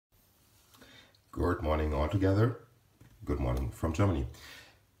Good morning all together. Good morning from Germany.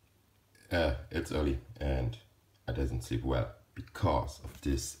 It's early and I didn't sleep well because of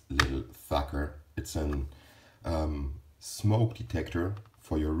this little fucker. It's an smoke detector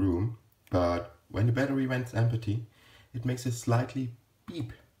for your room, but when the battery went empty, it makes a slightly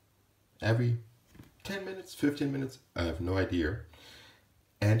beep every 10 minutes, 15 minutes, I have no idea.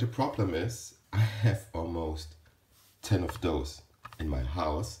 And the problem is I have almost 10 of those in my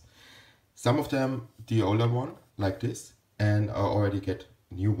house. Some of them, the older one, like this, and I already get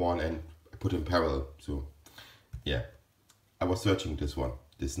new one and put in parallel. So yeah, I was searching this one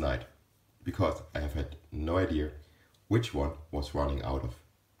this night because I have had no idea which one was running out of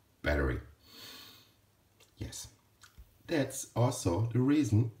battery. Yes, that's also the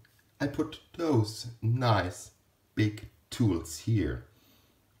reason I put those nice big tools here.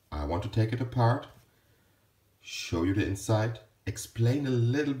 I want to take it apart, show you the inside, explain a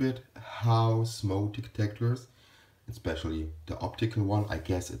little bit how smoke detectors, especially the optical one, I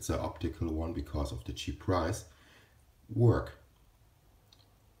guess it's an optical one because of the cheap price, work.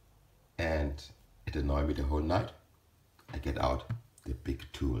 And it annoyed me the whole night. I get out the big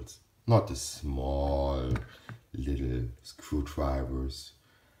tools, not the small little screwdrivers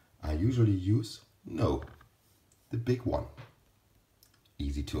I usually use, no, the big one.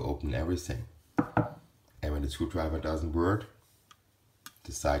 Easy to open everything. And when the screwdriver doesn't work,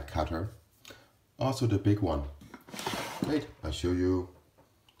 the side cutter, also the big one. Wait, I'll show you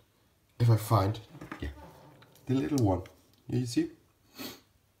if I find the little one. You see?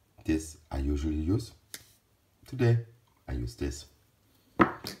 This I usually use. Today I use this.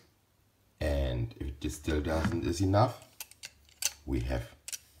 And if this still doesn't is enough, we have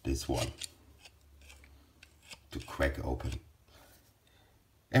this one to crack open.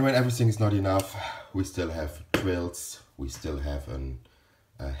 And when everything is not enough, we still have drills, we still have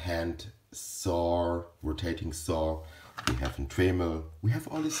a hand saw, rotating saw, we have a Dremel, we have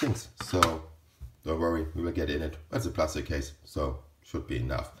all these things. So don't worry, we will get in it. It's a plastic case, so should be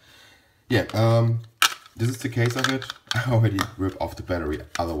enough. Yeah, this is the case of it. I already ripped off the battery,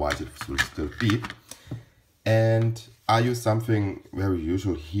 otherwise it will still beep. And I use something very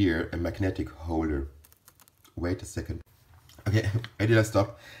usual here, a magnetic holder. Wait a second. Okay, where did I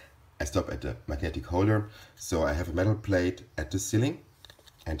stop? I stop at the magnetic holder. So I have a metal plate at the ceiling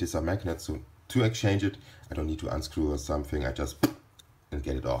and these are magnets. So to exchange it, I don't need to unscrew or something. I just and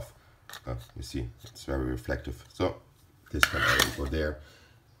get it off. You see, it's very reflective. So this can already go there.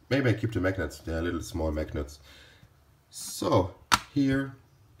 Maybe I keep the magnets. They're little small magnets. So here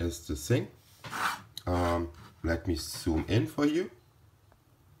is the thing. Let me zoom in for you.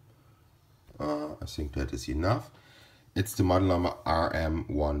 I think that is enough. It's the model number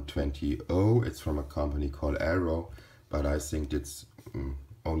RM120c. It's from a company called ELRO, but I think it's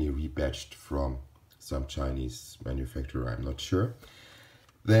only rebatched from some Chinese manufacturer, I'm not sure.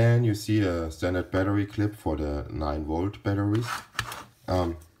 Then you see a standard battery clip for the 9-volt batteries.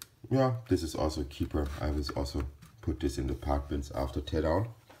 Yeah, this is also a keeper. I will also put this in the part bins after teardown.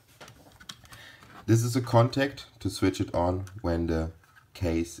 This is a contact to switch it on when the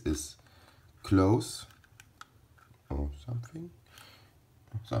case is closed. Or some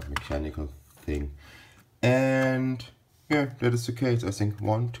mechanical thing. And yeah, that is the case. I think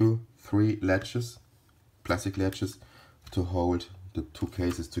 1, 2, 3 latches, plastic latches to hold the two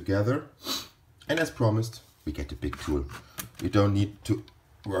cases together. And as promised, we get the big tool. We don't need to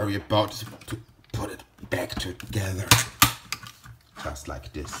worry about to put it back together. Just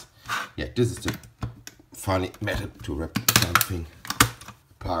like this. Yeah, this is the funny method to rip something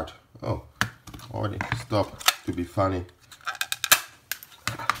apart. Oh, already stop to be funny.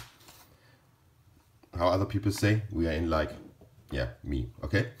 How other people say, we are in like, yeah, me,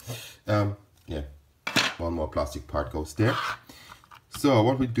 okay? Yeah, one more plastic part goes there. So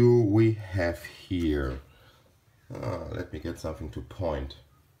what we do, we have here, let me get something to point.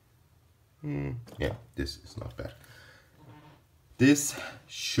 Yeah, this is not bad. This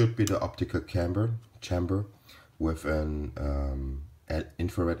should be the optical chamber with an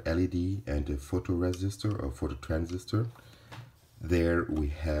infrared LED and a photoresistor or phototransistor. There we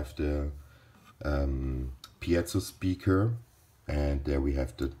have the piezo speaker, and there we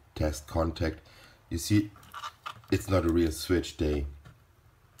have the test contact. You see, it's not a real switch. They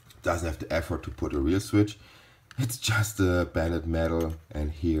doesn't have the effort to put a real switch. It's just a banded metal,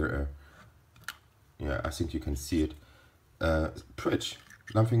 and here, yeah, I think you can see it. Bridge,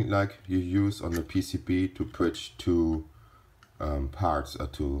 something like you use on the PCB to bridge two parts or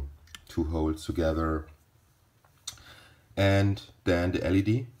two holes together. And then the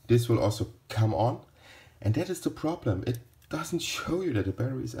LED, this will also come on, and that is the problem. It doesn't show you that the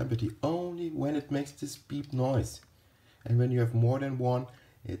battery is empty, only only when it makes this beep noise. And when you have more than one,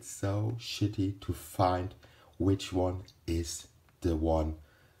 it's so shitty to find which one is the one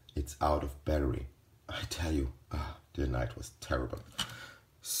it's out of battery. I tell you, the night was terrible.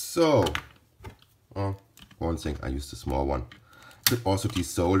 So, one thing, I used a small one. Could also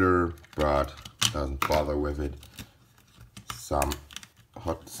desolder, but doesn't bother with it. Some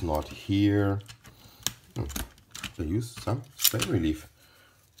hot snot here. I use some stain relief.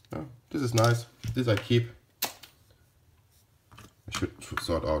 This is nice. This I keep. I should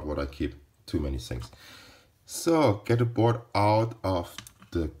sort out what I keep. Too many things. So, get the board out of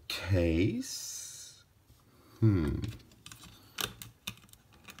the case.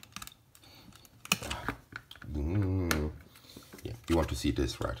 Yeah, you want to see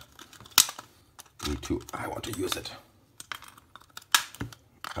this, right? Me too. I want to use it.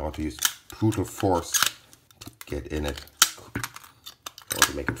 I want to use brutal force to get in it. I want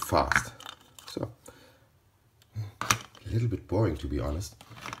to make it fast. So, a little bit boring, to be honest.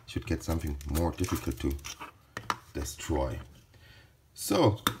 Should get something more difficult to destroy.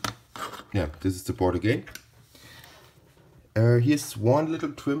 So, yeah, this is the board again. Here's one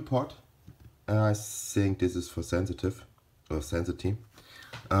little trim pot. I think this is for sensitive or sensitive.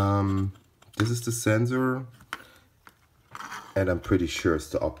 This is the sensor, and I'm pretty sure it's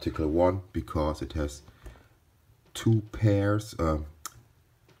the optical one because it has two pairs on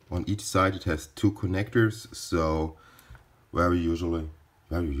each side. It has two connectors, so very usual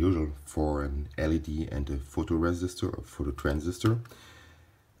for an LED and a photoresistor or phototransistor.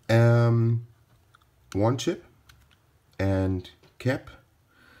 One chip and cap.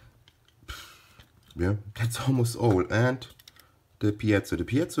 Yeah, that's almost all. And the piezo. The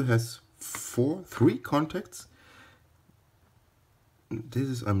piezo has three contacts. This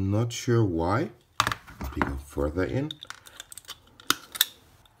is, I'm not sure why. We go further in.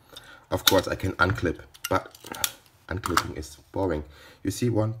 Of course, I can unclip, but unclipping is boring. You see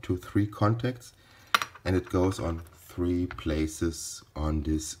 1, 2, 3 contacts, and it goes on 3 places on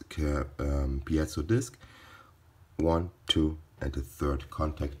this piezo disc. 1, 2, and the third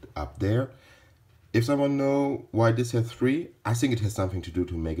contact up there. If someone knows why this has 3, I think it has something to do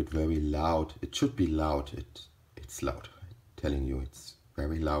to make it very loud. It should be loud. It's loud. I'm telling you, it's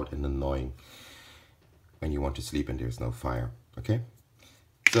very loud and annoying when you want to sleep and there's no fire. Okay?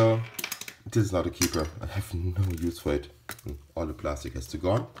 So, this is not a keeper. I have no use for it. All the plastic has to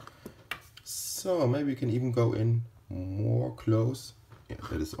go on. So, maybe we can even go in more close. Yeah,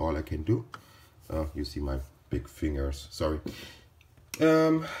 that is all I can do. You see my big fingers. Sorry.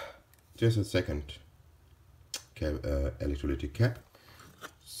 Just a second. Electrolytic cap.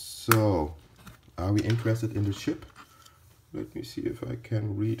 So, are we interested in the chip? Let me see if I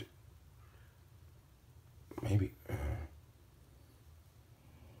can read. Maybe.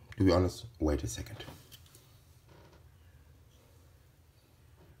 To be honest, wait a second.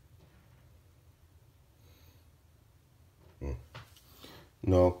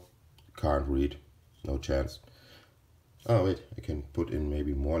 No, can't read. No chance. Oh wait, I can put in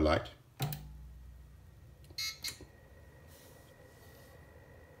maybe more light.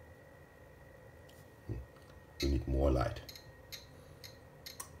 We need more light.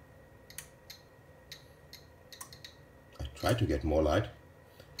 I tried to get more light.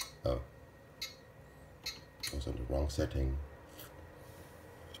 Oh, I was on the wrong setting.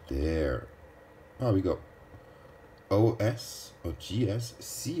 There. Oh, we go. OS or GS,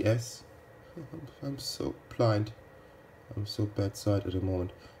 CS. I'm so blind. I'm so bad sight at the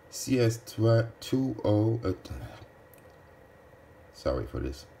moment. CS20. Sorry for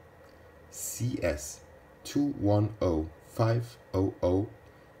this. CS210500.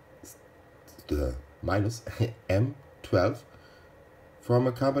 The minus M12 from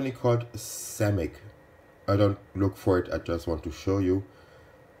a company called Samick. I don't look for it. I just want to show you.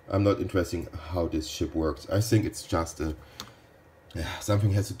 I'm not interested in how this chip works. I think it's just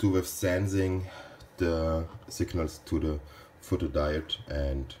something has to do with sensing the signals to the photodiode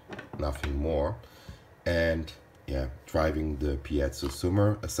and nothing more. And yeah, driving the piezo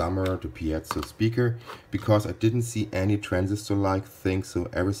summer, the piezo speaker, because I didn't see any transistor-like thing, so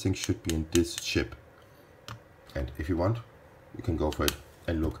everything should be in this chip. And if you want, you can go for it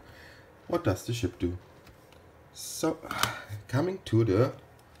and look. What does the chip do? So, coming to the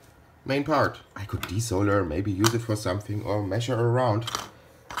main part. I could desolder, maybe use it for something or measure around.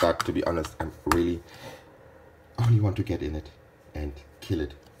 But to be honest, I really only want to get in it and kill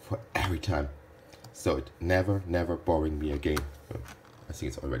it for every time. So it never boring me again. I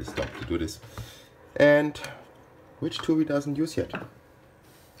think it's already stopped to do this. And which tool we doesn't use yet?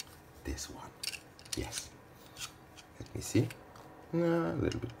 This one. Yes. Let me see. A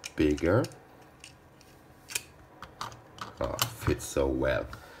little bit bigger. Oh, fits so well.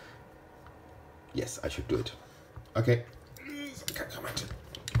 Yes, I should do it. Okay. Come on.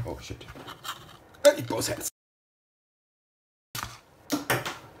 Oh shit. I need both hands.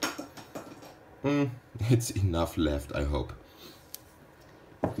 It's enough left, I hope.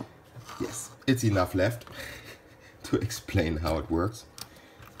 Yes, it's enough left to explain how it works.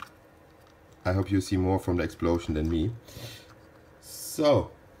 I hope you see more from the explosion than me.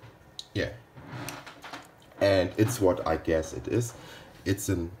 So, yeah. And it's what I guess it is. It's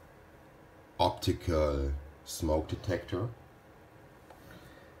an optical smoke detector.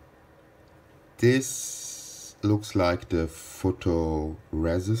 This looks like the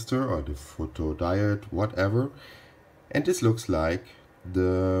photoresistor or the photodiode, whatever. And this looks like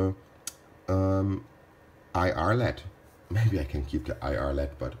the IR LED. Maybe I can keep the IR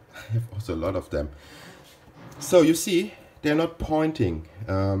LED, but I have also a lot of them. So you see, they're not pointing.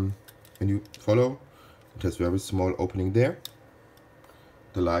 When you follow, there's a very small opening there.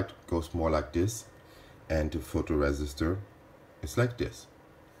 The light goes more like this, and the photoresistor is like this.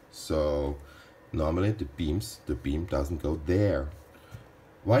 So normally the beam doesn't go there.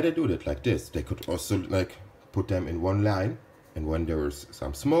 Why they do that like this? They could also like put them in one line, and when there is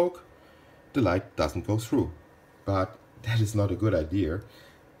some smoke, the light doesn't go through. But that is not a good idea,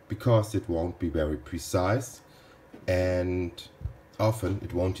 because it won't be very precise, and often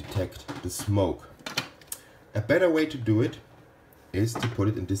it won't detect the smoke. A better way to do it is to put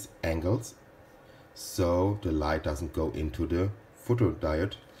it in these angles, so the light doesn't go into the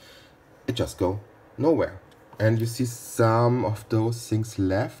photodiode. It just goes nowhere. And you see some of those things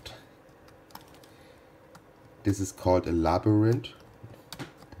left. This is called a labyrinth.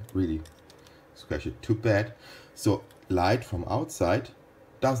 Really scratch it, too bad. So light from outside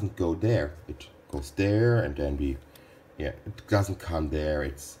doesn't go there. It goes there, and then it doesn't come there.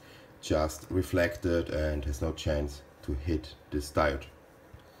 It's just reflected and has no chance to hit this diode.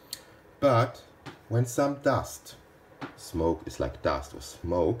 But when some dust, smoke is like dust or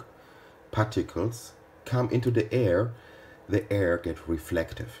smoke, particles come into the air gets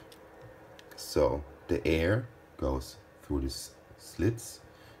reflective. So the air goes through these slits,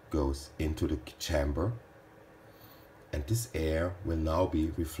 goes into the chamber, and this air will now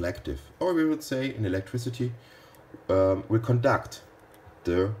be reflective, or we would say in electricity, will conduct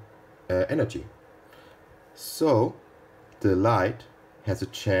the energy. So the light has a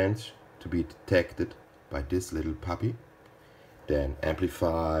chance to be detected by this little puppy, then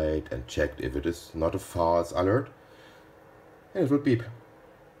amplified and checked if it is not a false alert, and it will beep.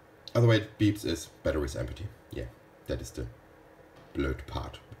 Other way it beeps is battery is empty. Yeah, that is the blöd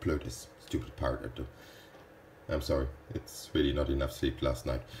part. Blöd is stupid part at the... I'm sorry, it's really not enough sleep last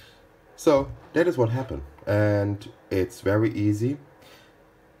night. So that is what happened, and it's very easy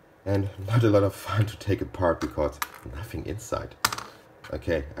and not a lot of fun to take apart because nothing inside.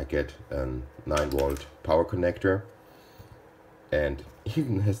 Okay, I get a 9-volt power connector, and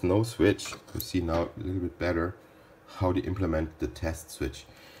even has no switch. You see now a little bit better how they implement the test switch.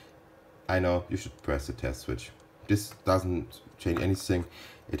 I know you should press the test switch. This doesn't change anything.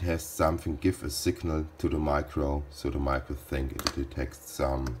 It has something, give a signal to the micro, so the micro think it detects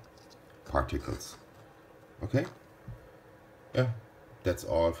some particles. Okay? Yeah, that's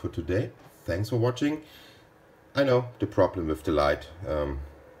all for today. Thanks for watching. I know the problem with the light.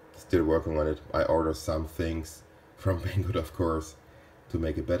 Still working on it. I ordered some things from Banggood, of course, to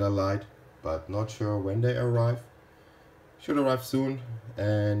make a better light, but not sure when they arrive. Should arrive soon,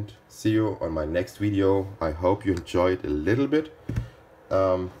 and see you on my next video. I hope you enjoyed a little bit.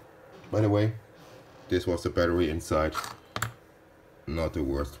 By the way, this was the battery inside. Not the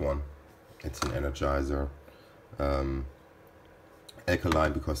worst one. It's an energizer.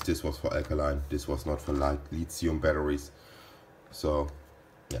 Alkaline, because this was for alkaline. This was not for lithium batteries. So,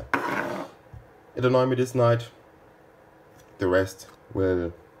 yeah. It annoyed me this night. The rest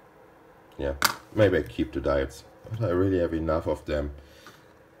will, yeah, maybe I keep the diodes. But I really have enough of them.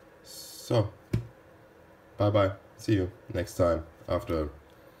 So, bye bye. See you next time after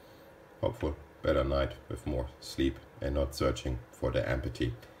hopeful better night with more sleep and not searching for the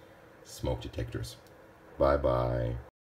empty smoke detectors. Bye bye.